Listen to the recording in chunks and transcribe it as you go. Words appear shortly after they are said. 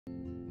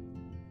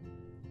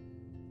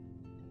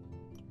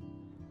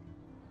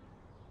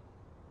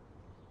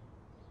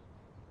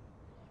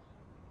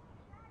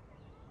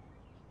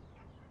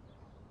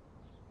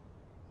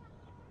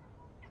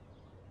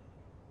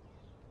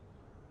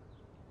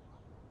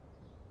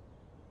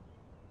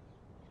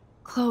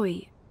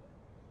Chloe,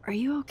 are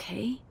you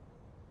okay?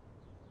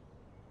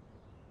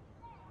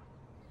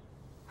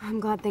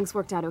 I'm glad things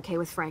worked out okay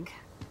with Frank.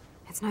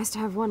 It's nice to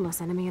have one less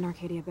enemy in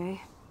Arcadia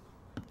Bay.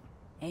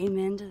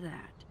 Amen to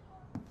that.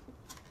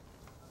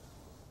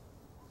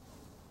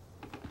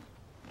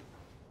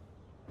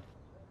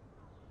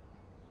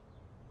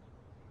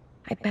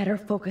 I better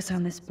focus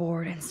on this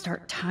board and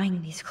start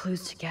tying these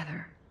clues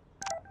together.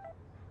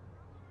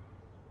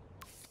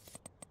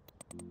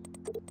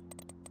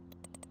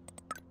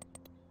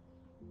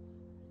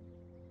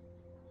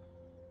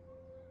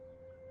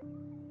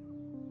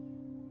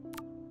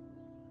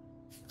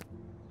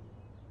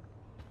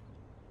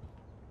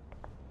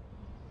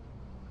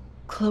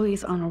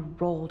 Chloe's on a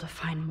roll to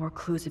find more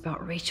clues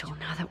about Rachel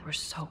now that we're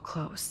so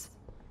close.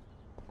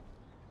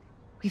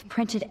 We've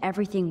printed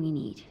everything we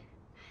need.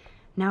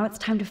 Now it's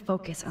time to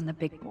focus on the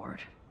big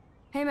board.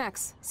 Hey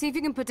Max, see if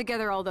you can put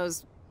together all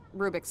those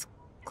Rubik's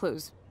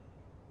clues.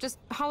 Just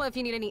holla if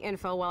you need any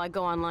info while I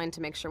go online to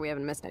make sure we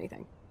haven't missed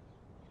anything.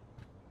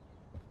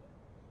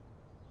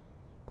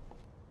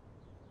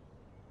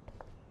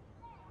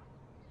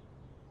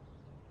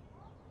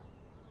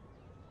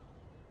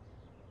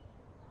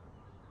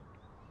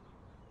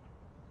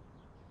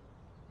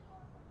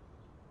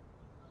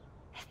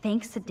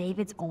 Thanks to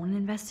David's own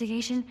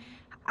investigation,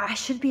 I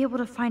should be able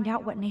to find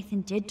out what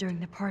Nathan did during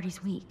the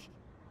party's week.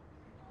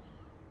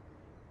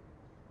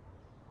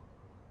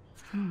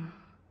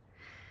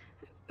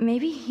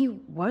 Maybe he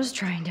was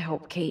trying to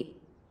help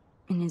Kate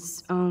in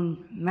his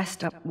own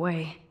messed up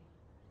way.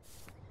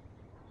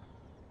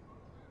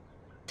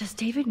 Does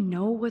David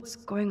know what's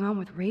going on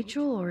with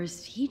Rachel, or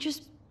is he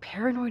just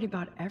paranoid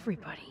about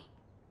everybody?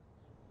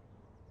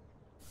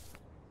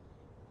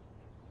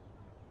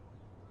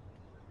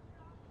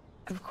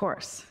 Of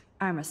course,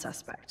 I'm a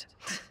suspect.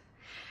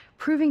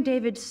 Proving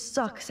David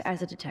sucks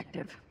as a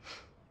detective.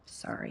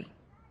 Sorry.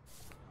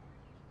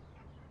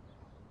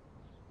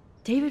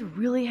 David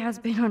really has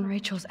been on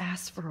Rachel's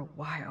ass for a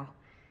while.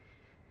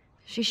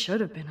 She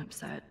should have been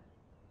upset.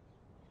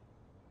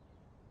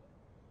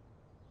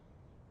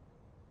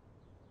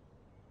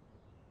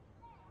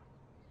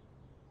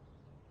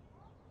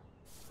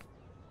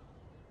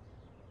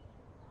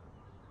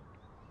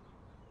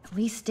 At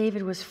least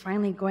David was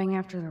finally going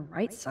after the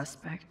right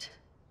suspect.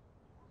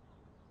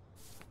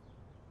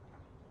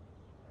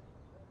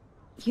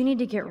 You need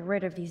to get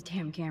rid of these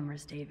damn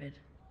cameras, David.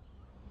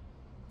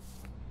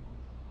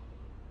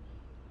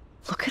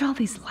 Look at all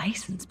these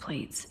license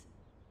plates.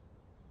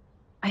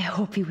 I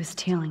hope he was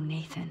tailing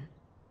Nathan.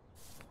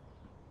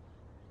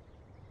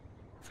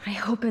 I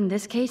hope in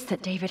this case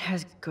that David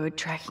has good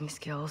tracking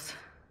skills.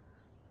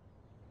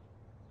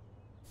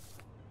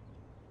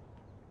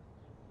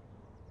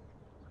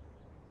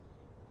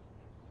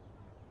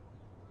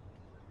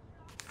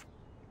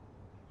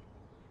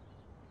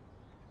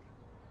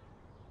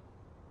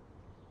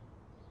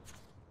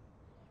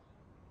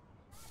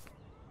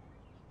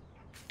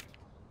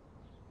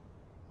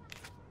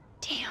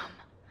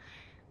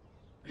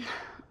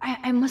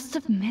 I must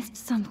have missed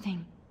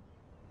something.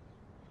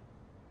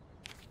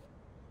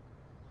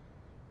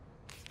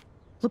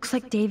 Looks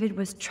like David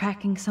was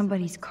tracking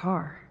somebody's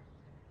car.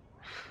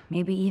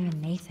 Maybe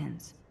even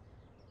Nathan's.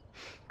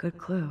 Good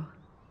clue.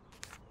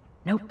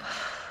 Nope.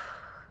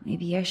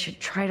 Maybe I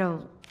should try to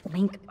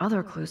link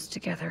other clues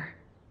together.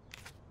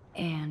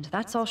 And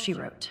that's all she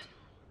wrote.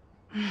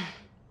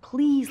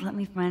 Please let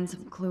me find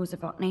some clues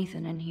about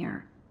Nathan in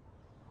here.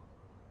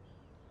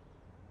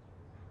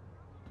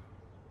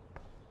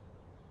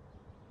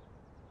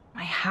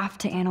 I have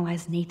to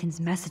analyze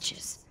Nathan's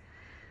messages.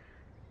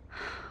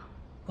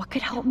 What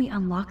could help me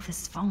unlock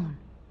this phone?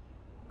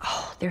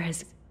 Oh, there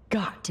has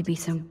got to be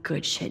some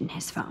good shit in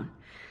his phone.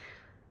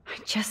 I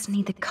just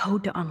need the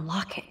code to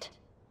unlock it.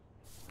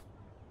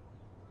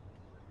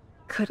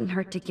 Couldn't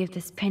hurt to give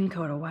this pin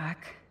code a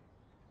whack.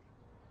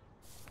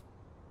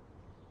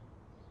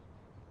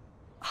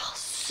 Oh,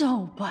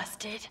 so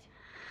busted.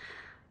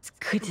 It's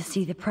good to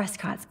see the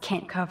Prescotts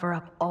can't cover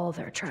up all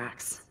their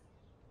tracks.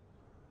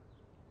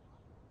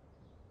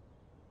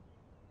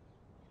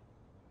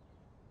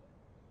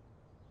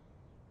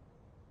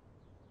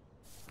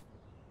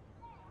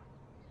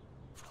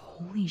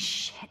 Holy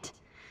shit.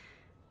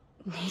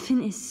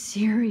 Nathan is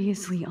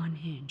seriously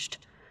unhinged.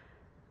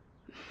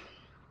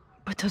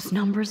 But those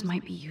numbers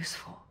might be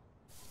useful.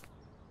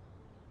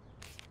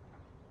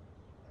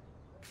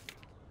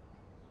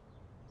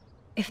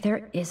 If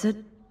there is a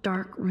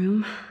dark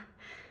room,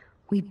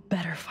 we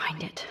better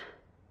find it.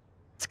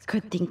 It's a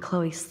good thing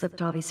Chloe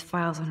slipped all these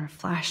files on her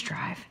flash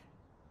drive.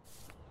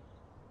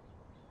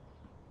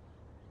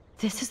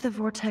 This is the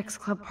Vortex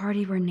Club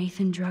party where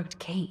Nathan drugged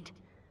Kate.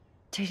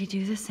 Did he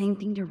do the same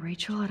thing to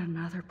Rachel at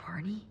another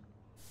party?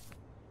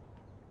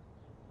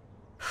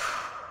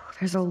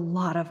 There's a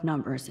lot of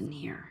numbers in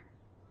here.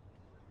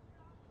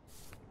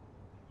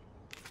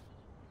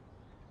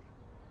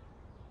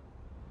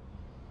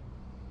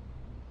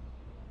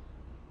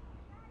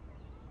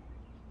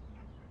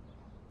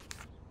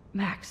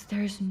 Max,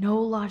 there's no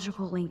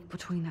logical link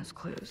between those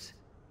clues.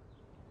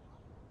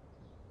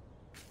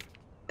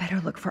 Better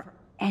look for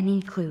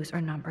any clues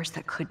or numbers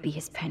that could be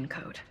his PIN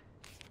code.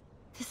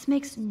 This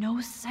makes no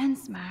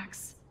sense,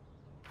 Max.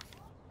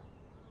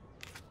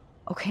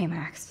 Okay,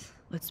 Max,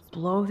 let's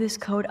blow this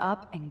code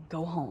up and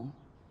go home.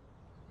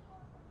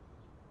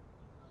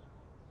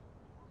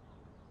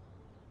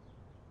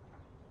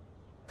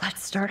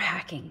 Let's start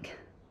hacking.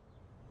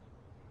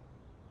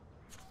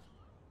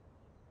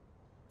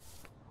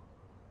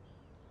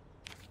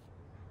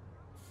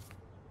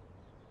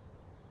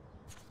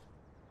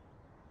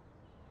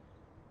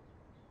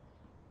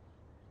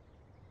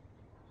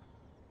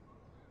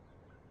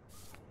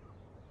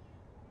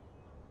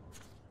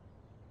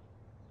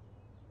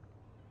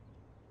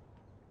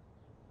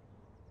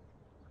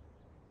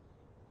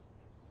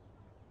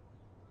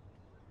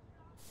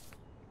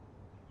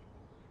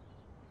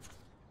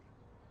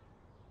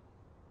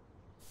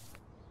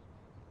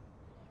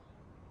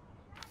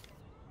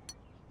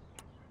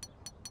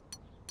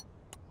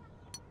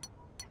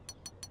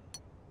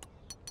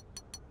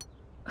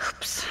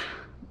 Oops,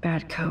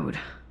 bad code.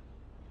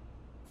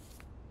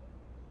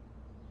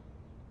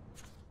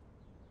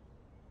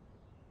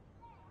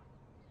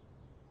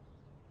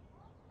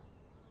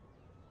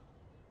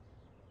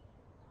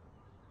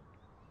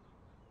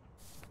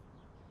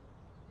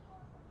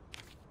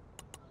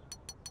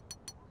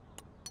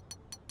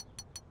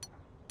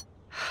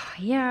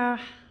 Yeah,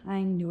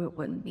 I knew it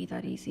wouldn't be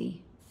that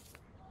easy.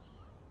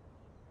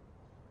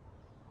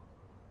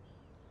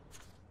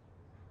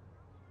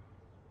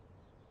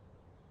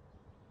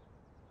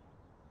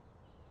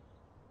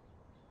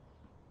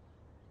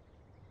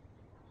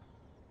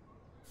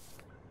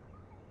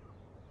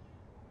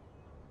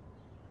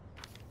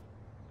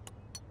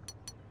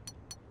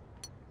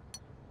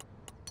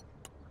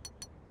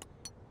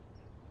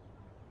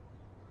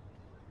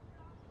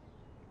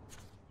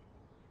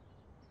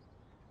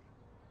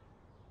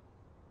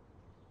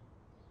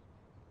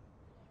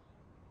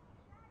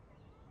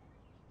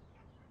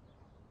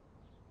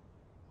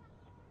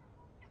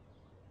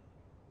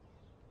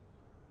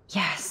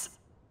 Yes.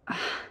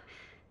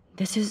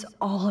 This is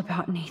all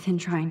about Nathan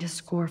trying to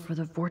score for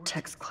the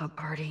Vortex Club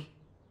party.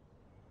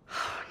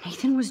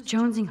 Nathan was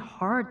jonesing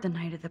hard the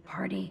night of the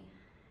party.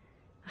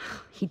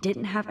 He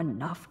didn't have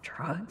enough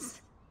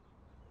drugs.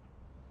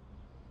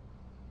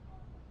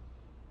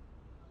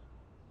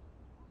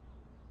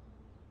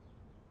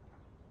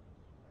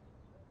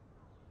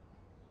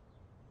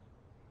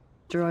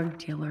 Drug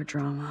dealer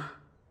drama.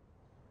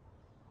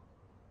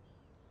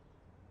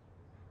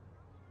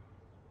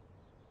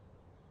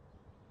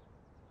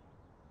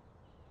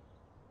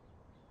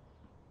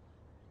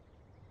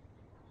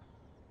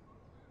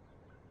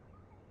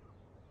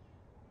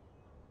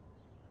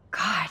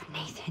 God,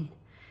 Nathan.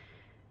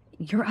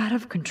 You're out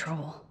of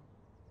control.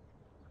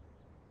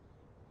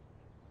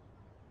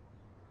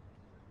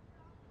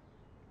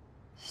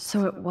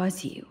 So it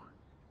was you.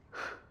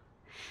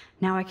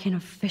 Now I can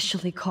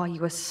officially call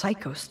you a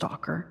psycho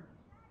stalker.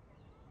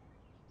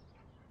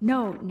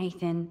 No,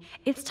 Nathan.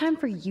 It's time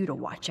for you to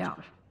watch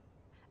out.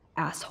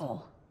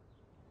 Asshole.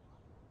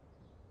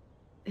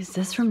 Is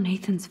this from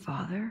Nathan's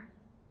father?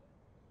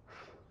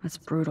 That's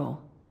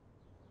brutal.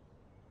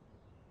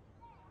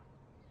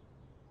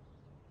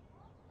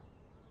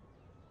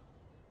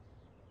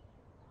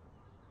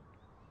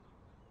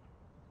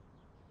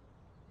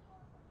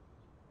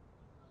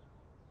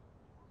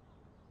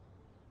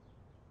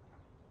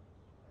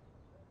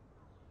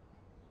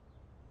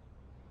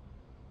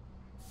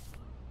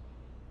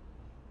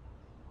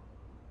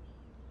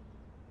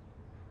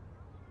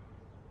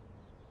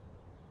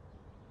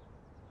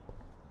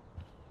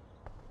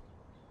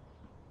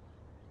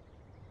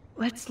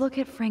 Let's look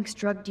at Frank's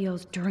drug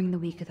deals during the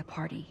week of the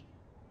party.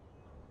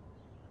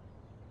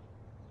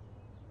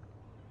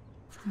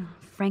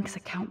 Frank's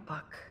account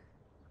book.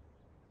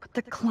 But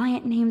the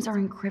client names are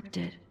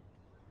encrypted.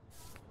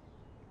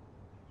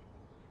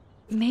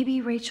 Maybe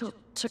Rachel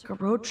took a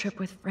road trip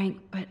with Frank,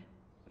 but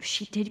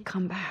she did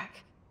come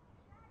back.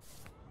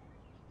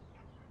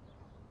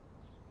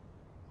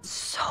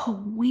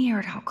 So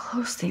weird how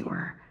close they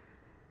were.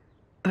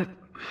 But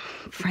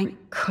Frank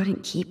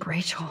couldn't keep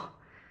Rachel.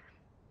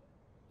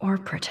 Or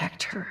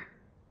protect her.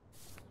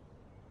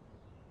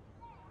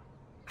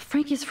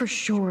 Frank is for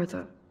sure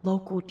the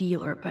local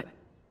dealer, but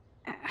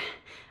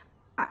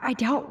I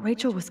doubt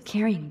Rachel was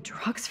carrying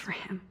drugs for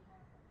him.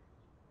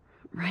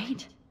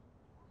 Right?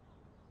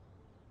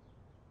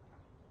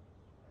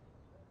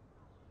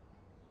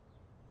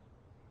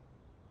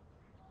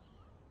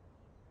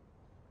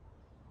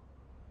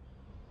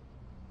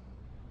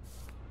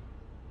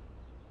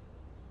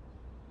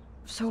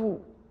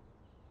 So,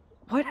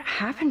 what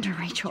happened to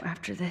Rachel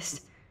after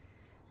this?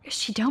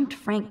 She dumped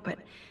Frank, but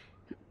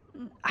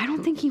I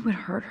don't think he would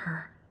hurt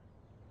her.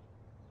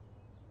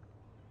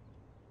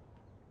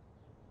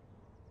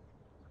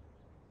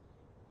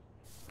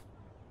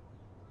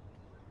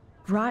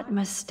 Rot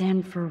must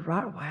stand for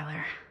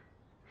Rottweiler.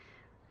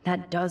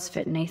 That does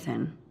fit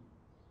Nathan.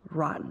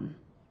 Rotten.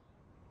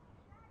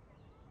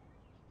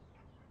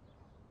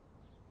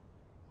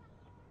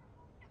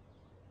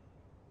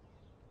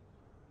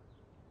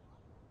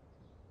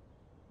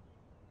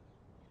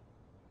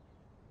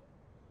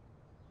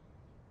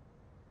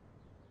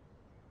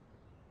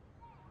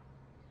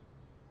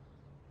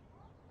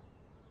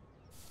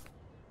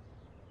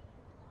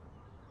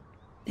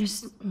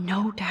 There's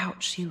no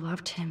doubt she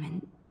loved him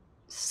in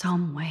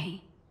some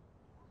way.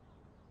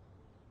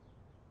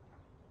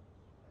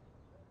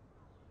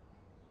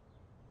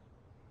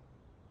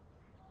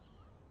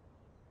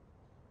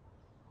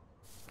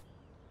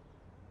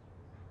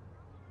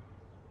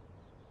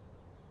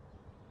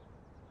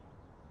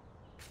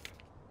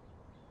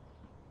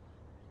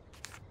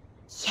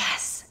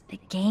 Yes, the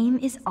game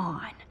is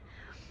on.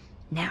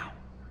 Now,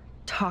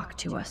 talk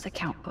to us,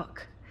 account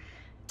book.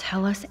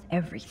 Tell us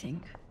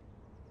everything.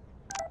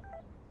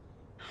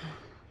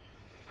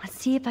 Let's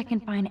see if I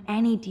can find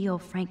any deal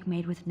Frank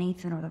made with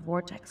Nathan or the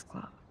Vortex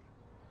Club.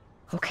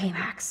 Okay,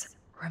 Max,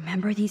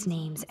 remember these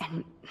names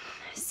and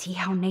see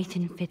how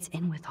Nathan fits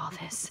in with all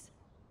this.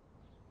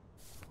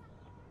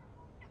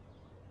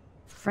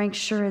 Frank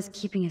sure is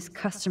keeping his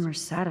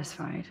customers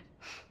satisfied.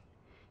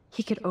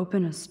 He could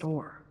open a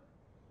store.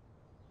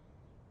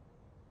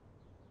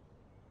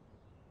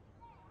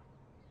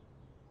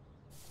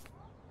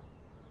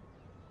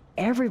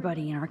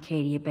 Everybody in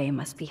Arcadia Bay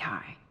must be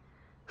high.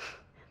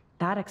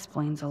 That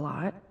explains a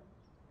lot.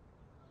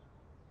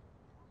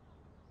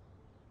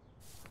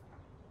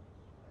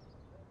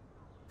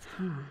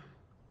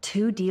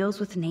 Two deals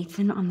with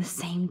Nathan on the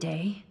same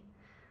day?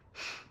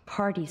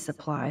 Party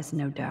supplies,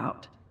 no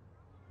doubt.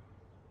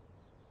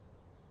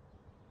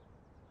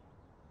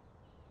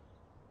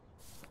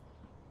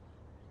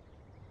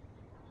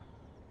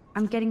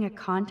 I'm getting a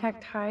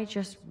contact high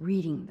just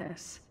reading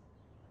this.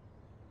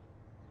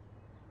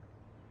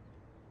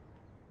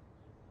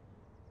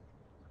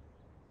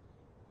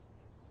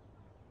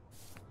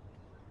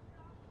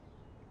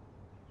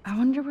 I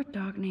wonder what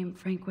dog name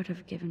Frank would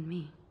have given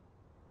me.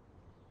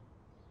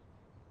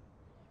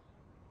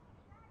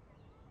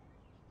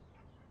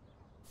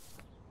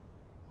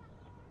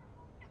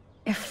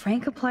 If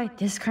Frank applied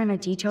this kind of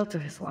detail to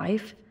his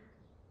life,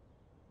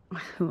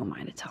 who am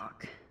I to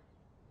talk?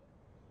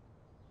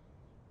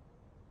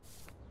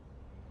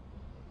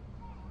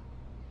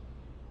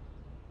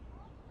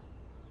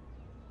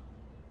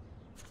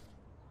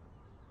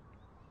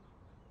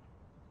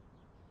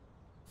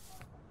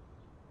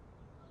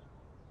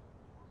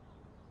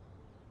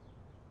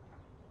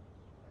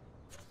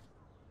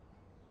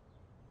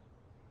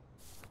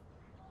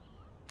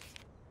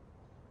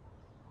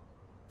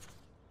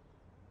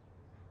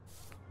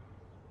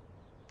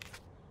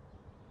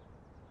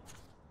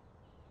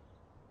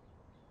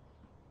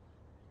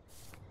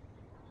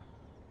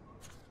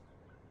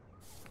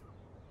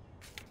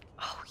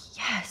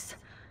 Yes.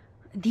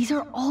 These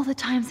are all the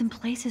times and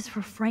places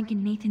for Frank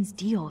and Nathan's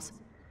deals.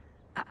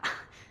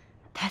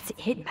 That's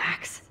it,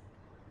 Max.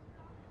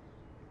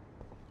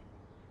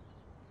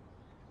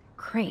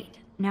 Great.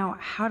 Now,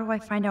 how do I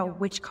find out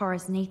which car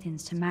is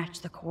Nathan's to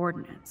match the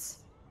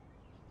coordinates?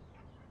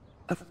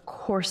 Of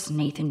course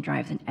Nathan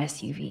drives an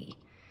SUV.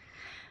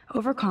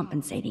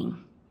 Overcompensating,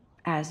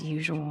 as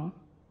usual.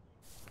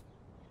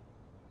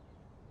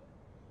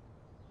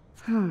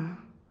 Who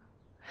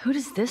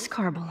does this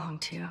car belong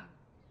to?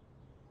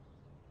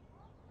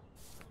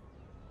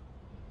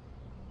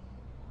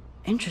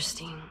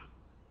 Interesting.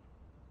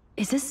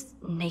 Is this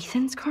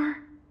Nathan's car?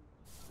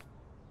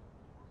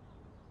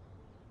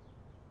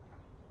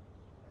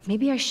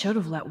 Maybe I should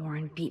have let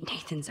Warren beat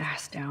Nathan's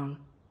ass down.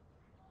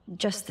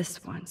 Just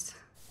this once.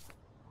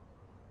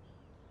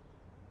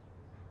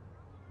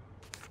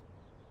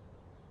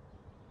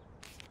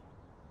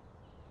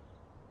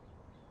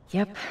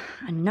 Yep,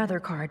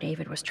 another car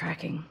David was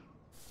tracking.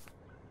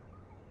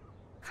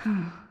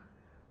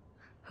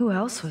 Who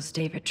else was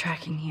David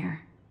tracking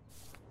here?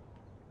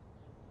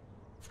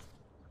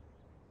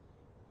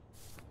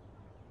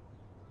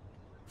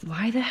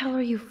 Why the hell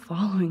are you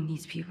following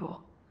these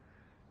people?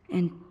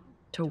 And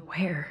to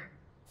where?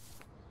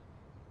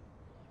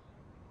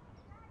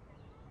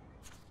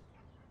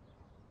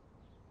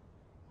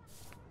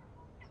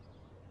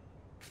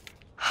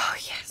 Oh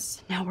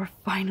yes, now we're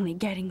finally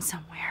getting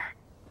somewhere.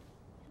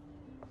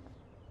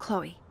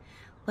 Chloe,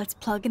 let's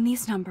plug in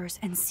these numbers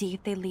and see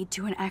if they lead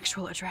to an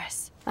actual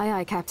address. Aye,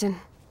 aye, Captain.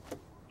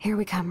 Here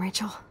we come,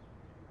 Rachel.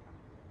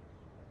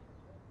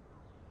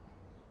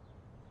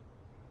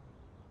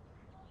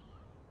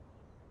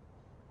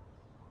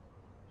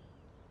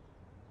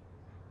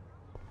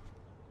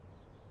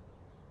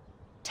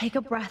 Take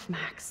a breath,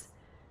 Max.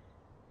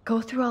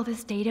 Go through all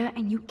this data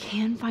and you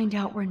can find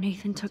out where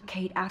Nathan took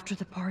Kate after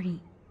the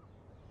party.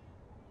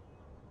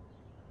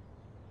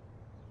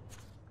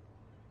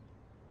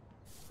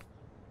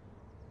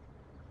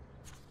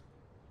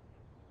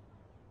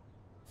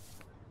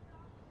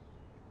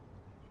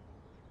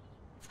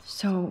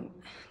 So,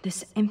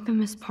 this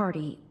infamous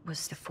party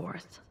was the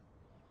 4th.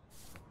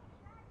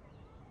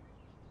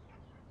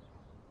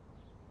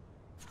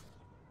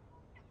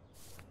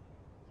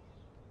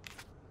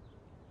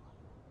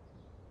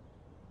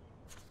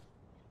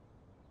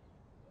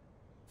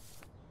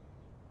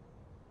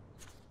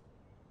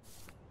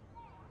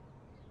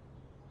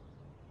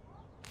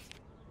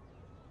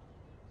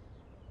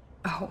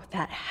 Oh,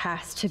 that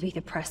has to be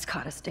the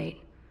Prescott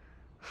estate.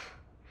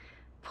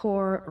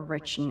 Poor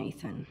rich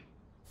Nathan.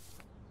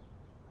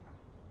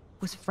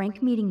 Was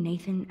Frank meeting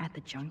Nathan at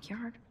the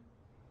junkyard?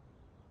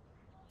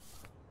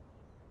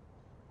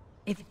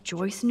 If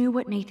Joyce knew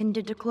what Nathan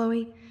did to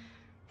Chloe,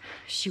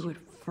 she would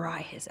fry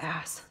his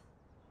ass.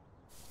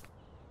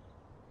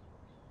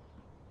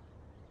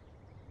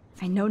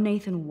 I know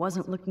Nathan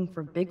wasn't looking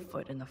for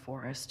Bigfoot in the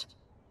forest.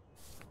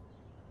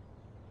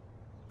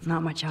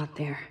 Not much out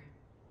there.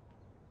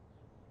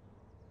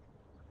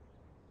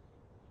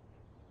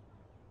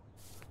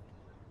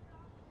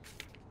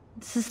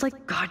 This is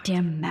like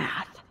goddamn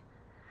math.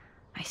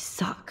 I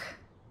suck.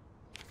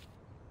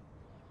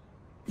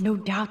 No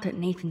doubt that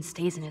Nathan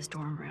stays in his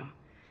dorm room.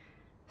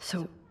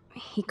 So,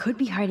 he could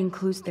be hiding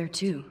clues there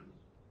too.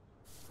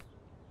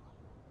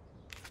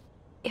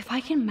 If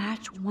I can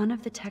match one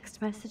of the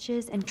text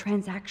messages and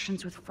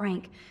transactions with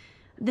Frank,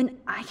 then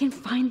I can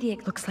find the...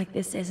 It looks like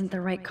this isn't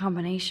the right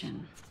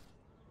combination.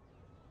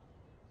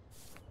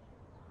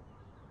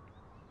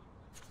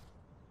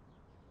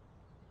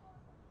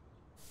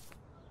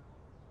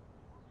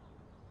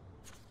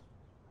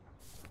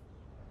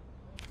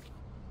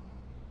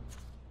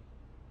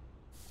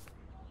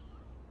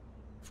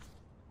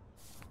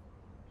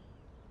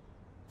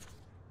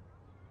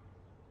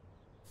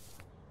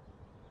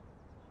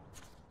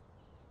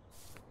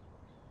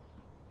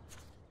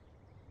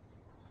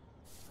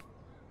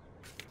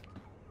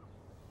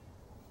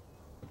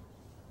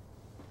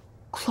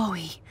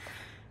 Chloe,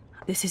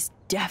 this is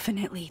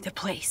definitely the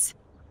place.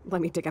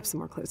 Let me dig up some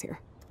more clues here.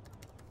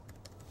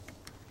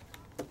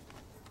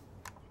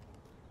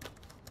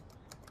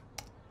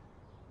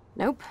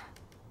 Nope.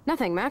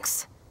 Nothing,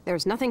 Max.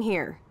 There's nothing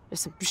here.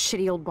 Just some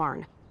shitty old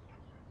barn.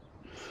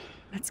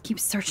 Let's keep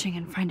searching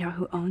and find out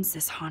who owns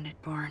this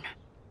haunted barn.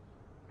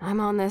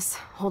 I'm on this.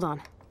 Hold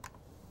on.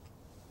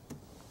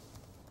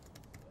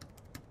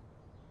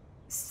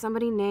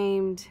 Somebody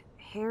named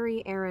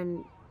Harry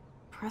Aaron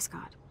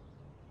Prescott.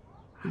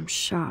 I'm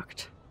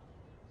shocked.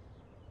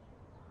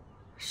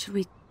 Should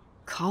we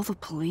call the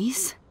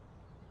police?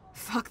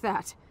 Fuck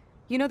that.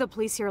 You know the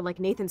police here are like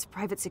Nathan's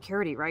private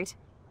security, right?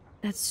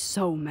 That's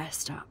so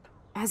messed up.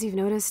 As you've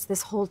noticed,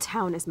 this whole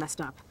town is messed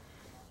up.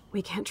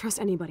 We can't trust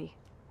anybody,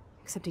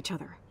 except each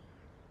other.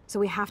 So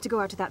we have to go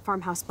out to that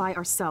farmhouse by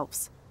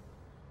ourselves.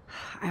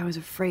 I was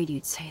afraid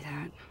you'd say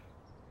that.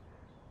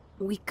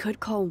 We could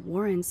call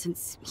Warren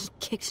since he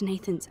kicked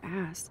Nathan's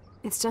ass.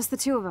 It's just the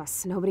two of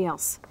us, nobody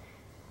else.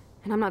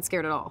 And I'm not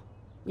scared at all.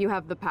 You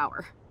have the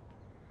power.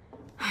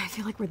 I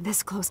feel like we're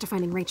this close to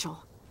finding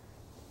Rachel.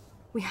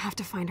 We have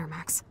to find her,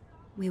 Max.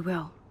 We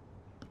will.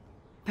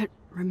 But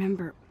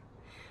remember,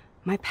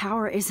 my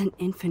power isn't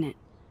infinite.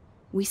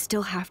 We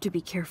still have to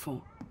be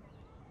careful.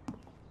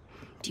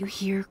 Do you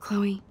hear,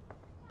 Chloe?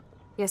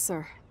 Yes,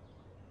 sir.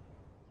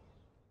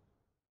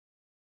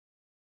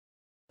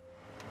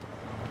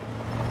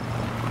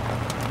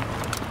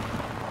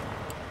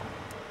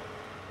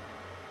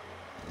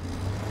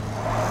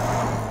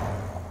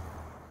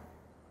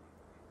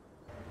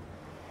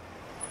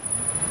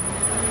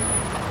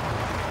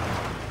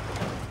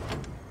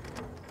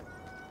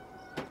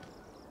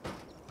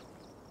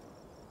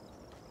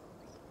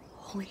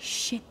 Holy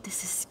shit,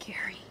 this is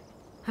scary.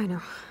 I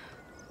know.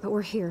 But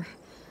we're here.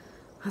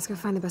 Let's go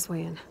find the best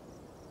way in.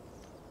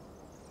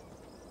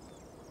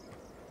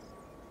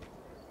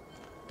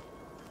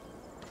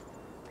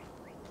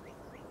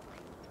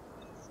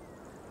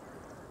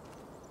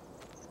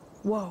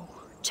 Whoa,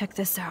 check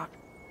this out.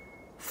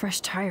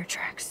 Fresh tire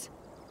tracks.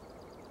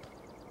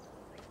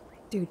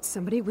 Dude,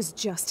 somebody was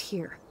just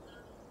here.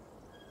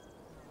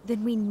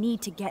 Then we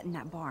need to get in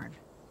that barn.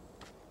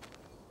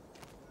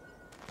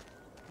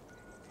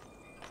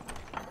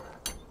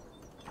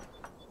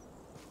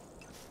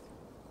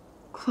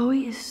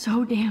 Chloe is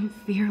so damn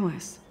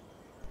fearless.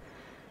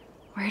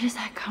 Where does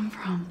that come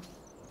from?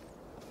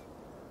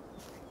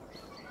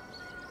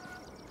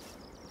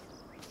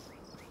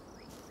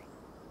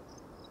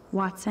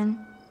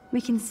 Watson,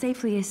 we can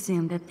safely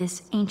assume that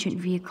this ancient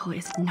vehicle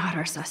is not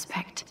our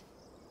suspect.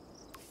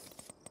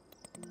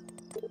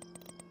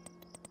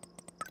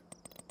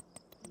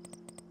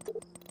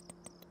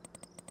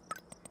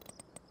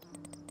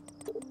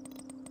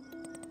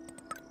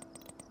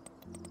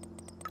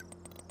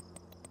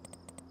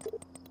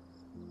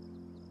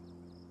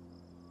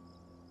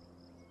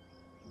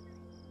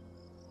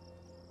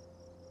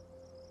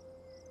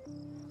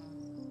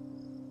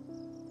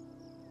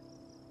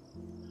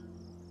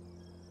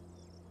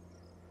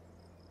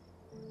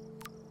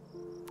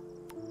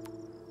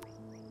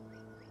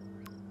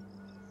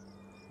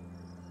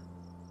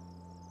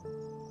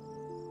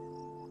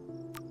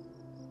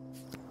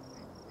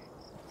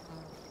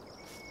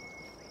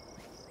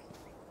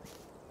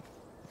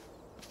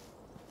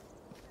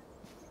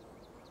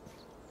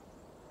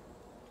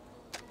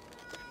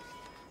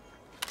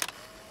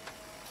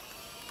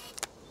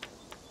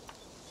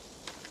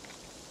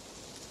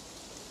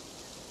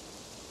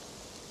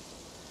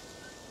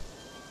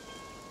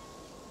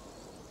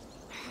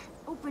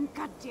 Open,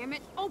 goddammit,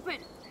 open!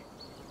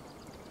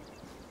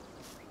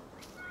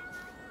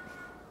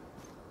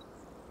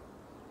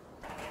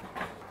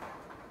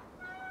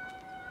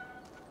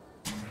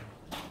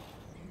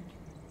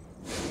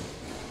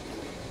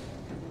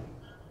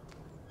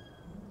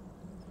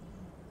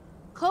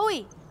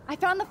 Chloe, I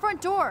found the front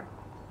door.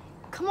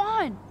 Come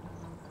on.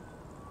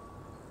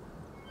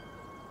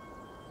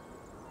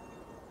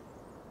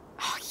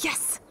 Oh,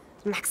 yes!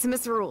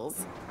 Maximus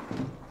rules.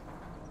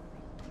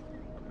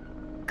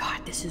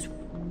 God, this is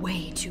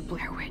way too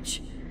Blair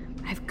Witch.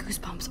 I have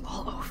goosebumps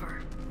all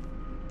over.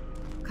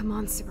 Come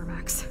on,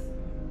 Supermax.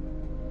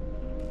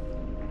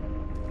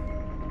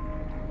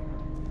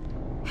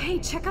 Hey,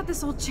 check out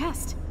this old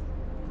chest.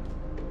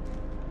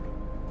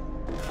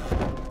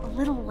 A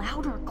little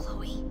louder,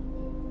 Chloe.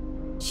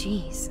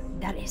 Jeez,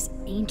 that is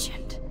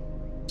ancient.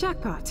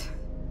 Jackpot.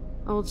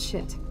 Old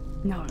shit.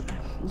 No,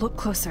 look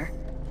closer.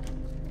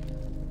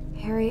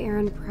 Harry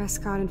Aaron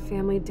Prescott and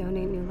family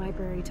donate new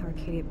library to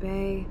Arcadia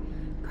Bay.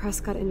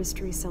 Prescott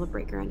Industries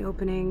celebrate grand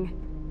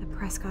opening. The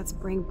Prescotts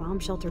bring bomb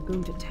shelter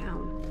boom to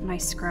town.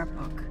 Nice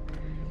scrapbook.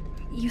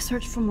 You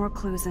search for more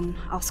clues and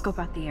I'll scope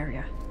out the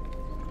area.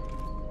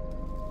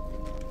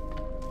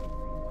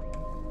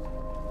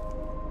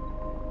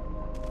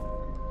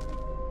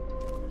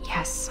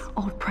 Yes,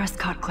 old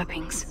Prescott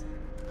clippings.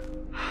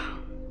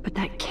 But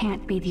that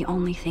can't be the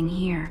only thing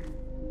here.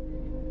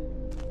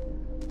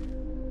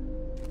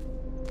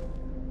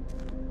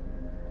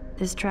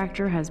 This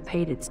tractor has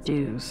paid its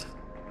dues.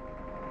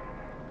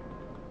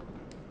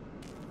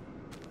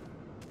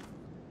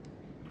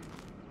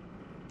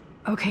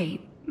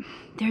 Okay,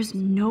 there's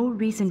no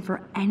reason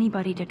for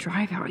anybody to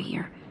drive out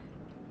here.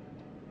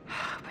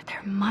 But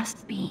there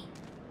must be.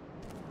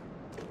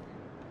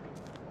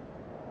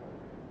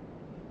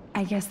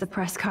 I guess the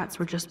Prescotts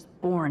were just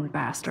born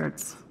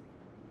bastards.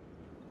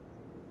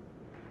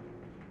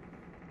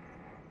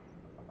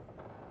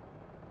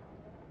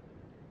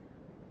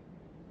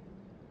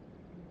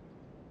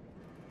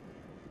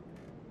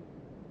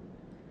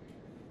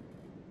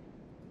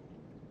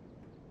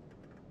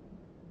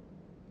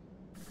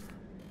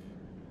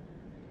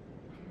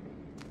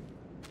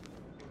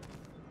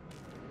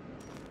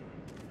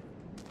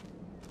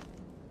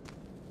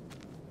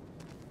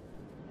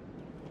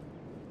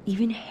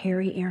 Even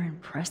Harry Aaron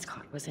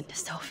Prescott was into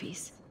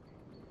selfies.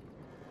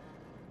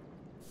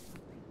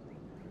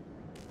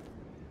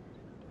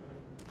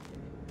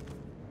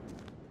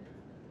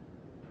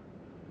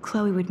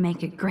 Chloe would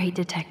make a great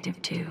detective,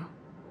 too.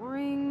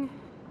 Boring.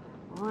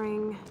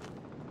 Boring.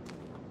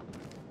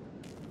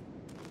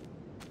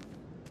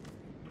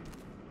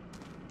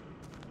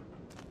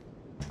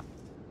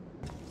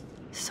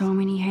 So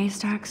many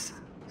haystacks,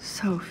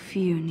 so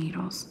few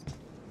needles.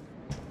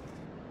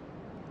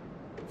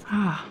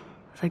 Ah,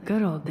 the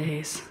good old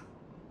days.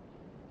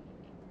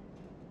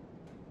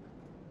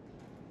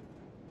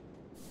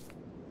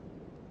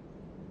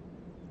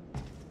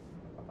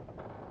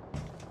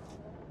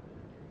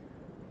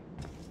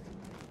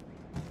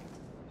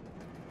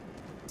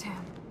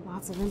 Damn,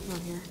 lots of info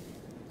here.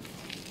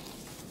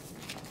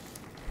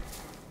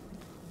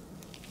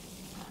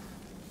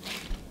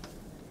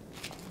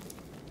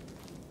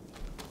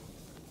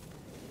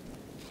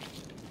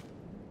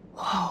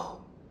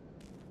 Whoa.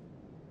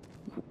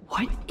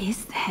 What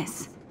is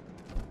this?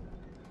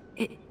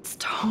 It's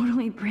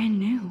totally brand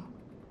new.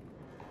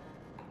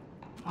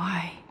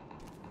 Why?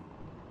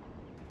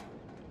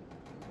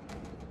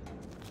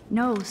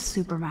 No,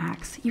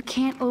 Supermax. You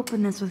can't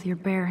open this with your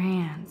bare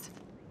hands.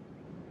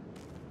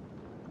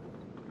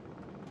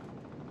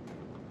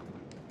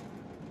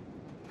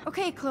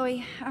 Okay,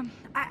 Chloe.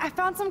 I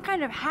found some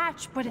kind of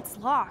hatch, but it's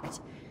locked.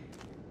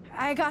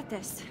 I got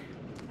this.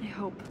 I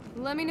hope.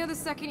 Let me know the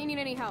second you need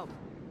any help.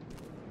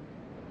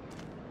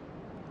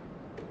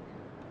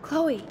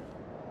 Chloe,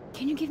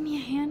 can you give me a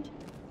hand?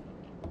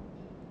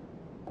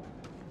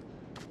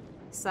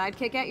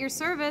 Sidekick at your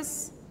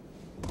service.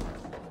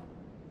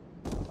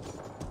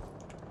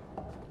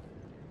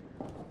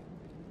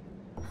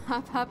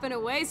 Up and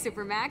away,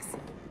 Supermax.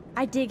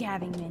 I dig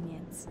having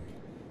minions.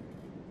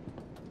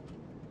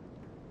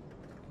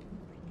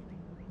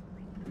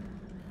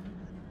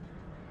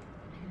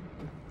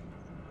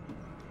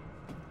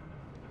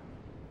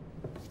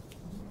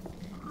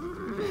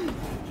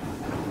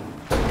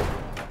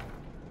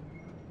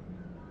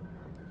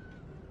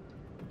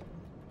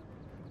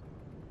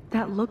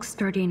 That looks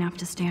sturdy enough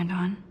to stand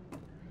on.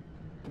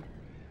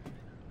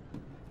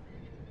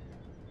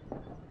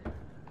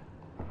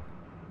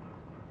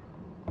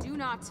 Do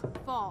not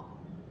fall.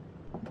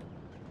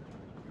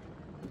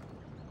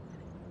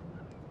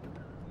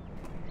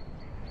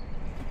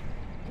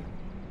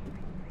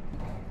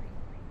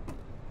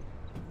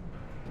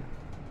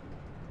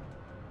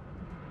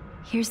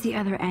 Here's the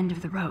other end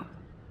of the rope.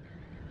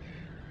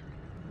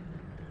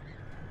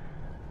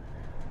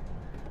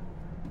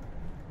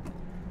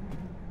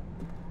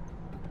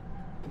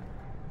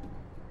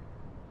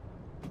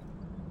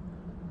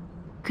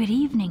 Good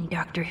evening,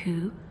 Doctor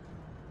Who.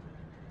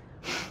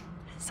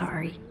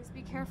 Sorry. Please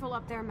be careful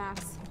up there,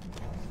 Max.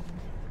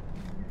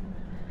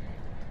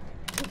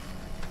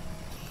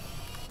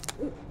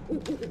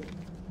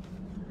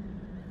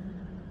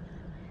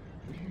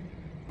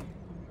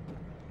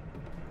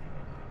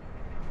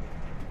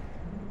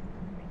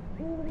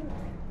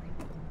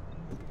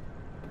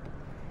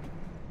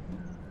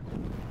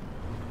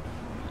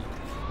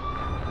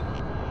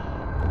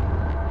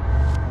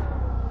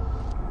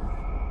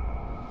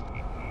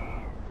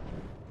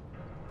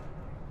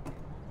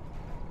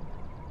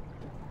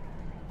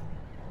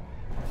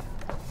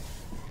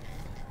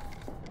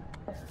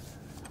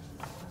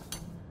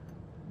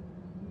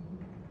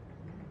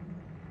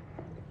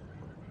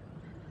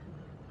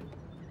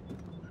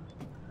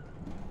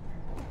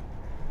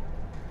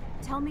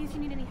 Tell me if you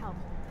need any help.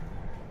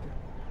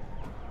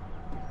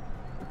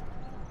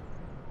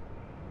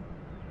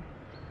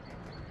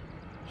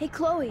 Hey,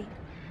 Chloe.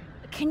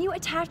 Can you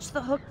attach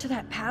the hook to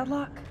that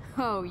padlock?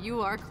 Oh,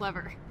 you are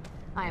clever.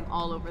 I am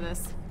all over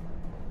this.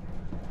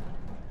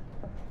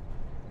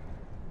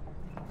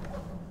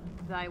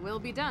 Thy will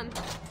be done.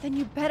 Then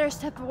you better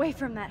step away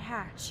from that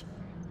hatch.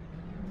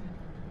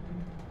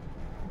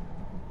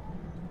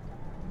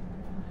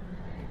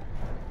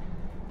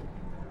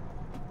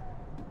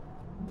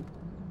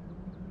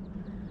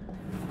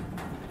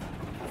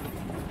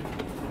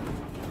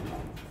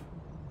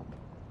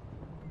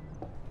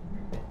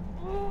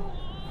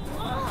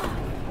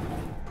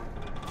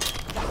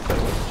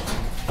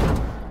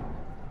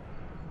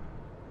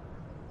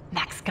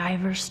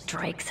 MacGyver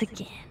strikes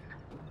again.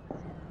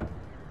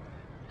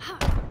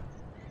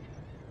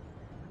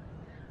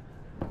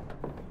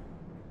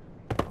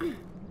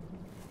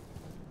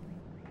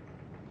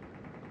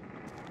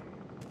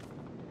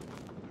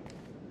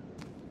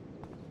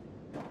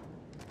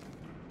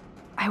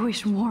 I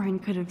wish Warren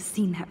could have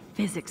seen that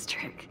physics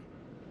trick.